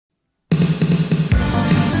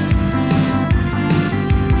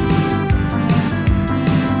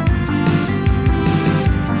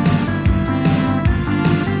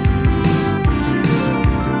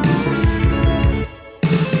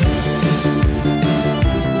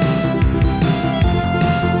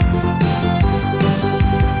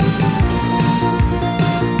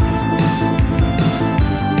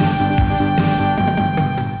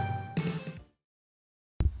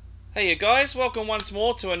guys, welcome once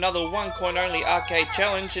more to another one coin only arcade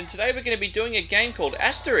challenge, and today we're going to be doing a game called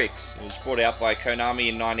Asterix. It was brought out by Konami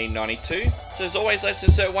in 1992, so as always let's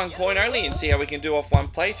insert one coin only and see how we can do off one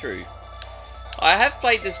playthrough. I have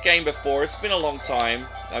played this game before, it's been a long time.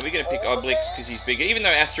 We're going to pick Asterix because he's bigger. Even though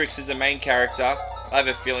Asterix is the main character, I have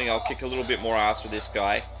a feeling I'll kick a little bit more ass with this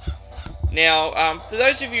guy. Now, for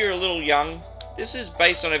those of you who are a little young, this is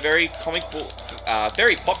based on a very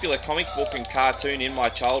popular comic book and cartoon in my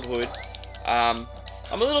childhood. I'm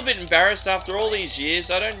a little bit embarrassed after all these years.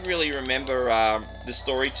 I don't really remember the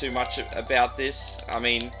story too much about this. I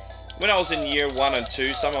mean, when I was in year 1 and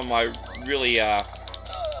 2, some of my really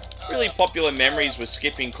popular memories were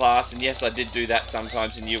skipping class, and yes, I did do that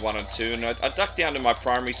sometimes in year 1 and 2. And I ducked down to my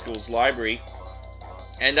primary school's library,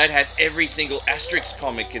 and they'd have every single Asterix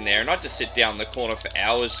comic in there, and I'd just sit down in the corner for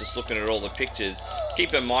hours just looking at all the pictures.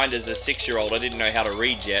 Keep in mind, as a 6-year-old, I didn't know how to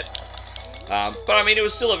read yet. But I mean, it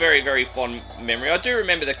was still a very, very fond memory. I do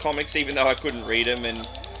remember the comics, even though I couldn't read them. And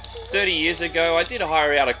 30 years ago, I did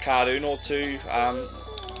hire out a cartoon or two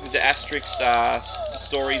with the Asterix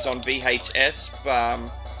stories on VHS.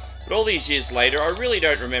 But all these years later, I really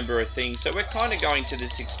don't remember a thing. So we're kind of going to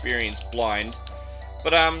this experience blind.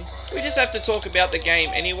 But we just have to talk about the game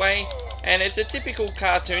anyway, and it's a typical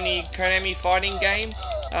cartoony Konami fighting game.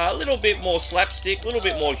 A little bit more slapstick, a little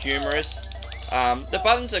bit more humorous. The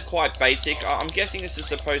buttons are quite basic. I'm guessing this is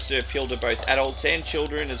supposed to appeal to both adults and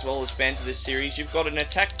children, as well as fans of this series. You've got an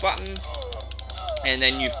attack button, and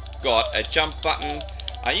then you've got a jump button.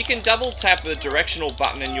 You can double tap the directional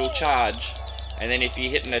button and you'll charge, and then if you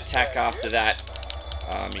hit an attack after that,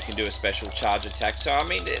 you can do a special charge attack. So I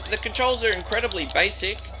mean, the controls are incredibly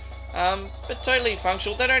basic, but totally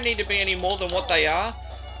functional. They don't need to be any more than what they are.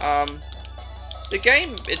 The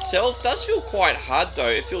game itself does feel quite hard though.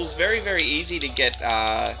 It feels very, very easy to get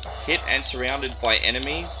hit and surrounded by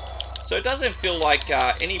enemies. So it doesn't feel like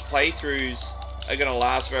any playthroughs are going to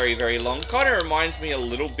last very, very long. Kind of reminds me a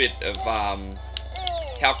little bit of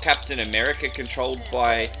how Captain America controlled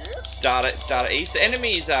by Data East. The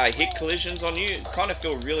enemies hit collisions on you kind of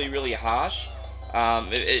feel really, really harsh.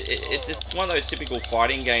 It's one of those typical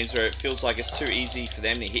fighting games where it feels like it's too easy for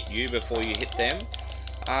them to hit you before you hit them,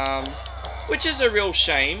 which is a real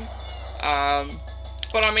shame.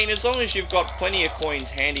 But I mean, as long as you've got plenty of coins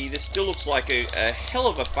handy, this still looks like a hell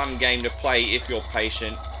of a fun game to play if you're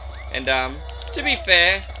patient. And to be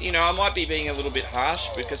fair, you know, I might be being a little bit harsh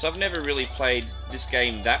because I've never really played this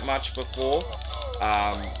game that much before.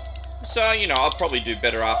 So, you know, I'll probably do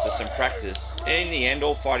better after some practice. In the end,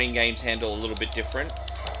 all fighting games handle a little bit different.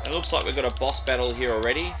 And it looks like we've got a boss battle here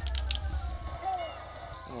already.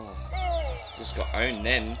 Oh, just got owned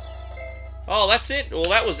then. Oh, that's it. Well,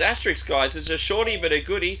 that was Asterix, guys. It's a shorty but a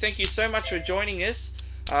goodie. Thank you so much for joining us.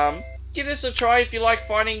 Give this a try if you like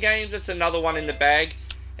fighting games. It's another one in the bag.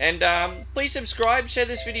 And please subscribe, share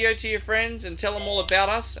this video to your friends, and tell them all about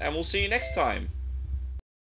us. And we'll see you next time.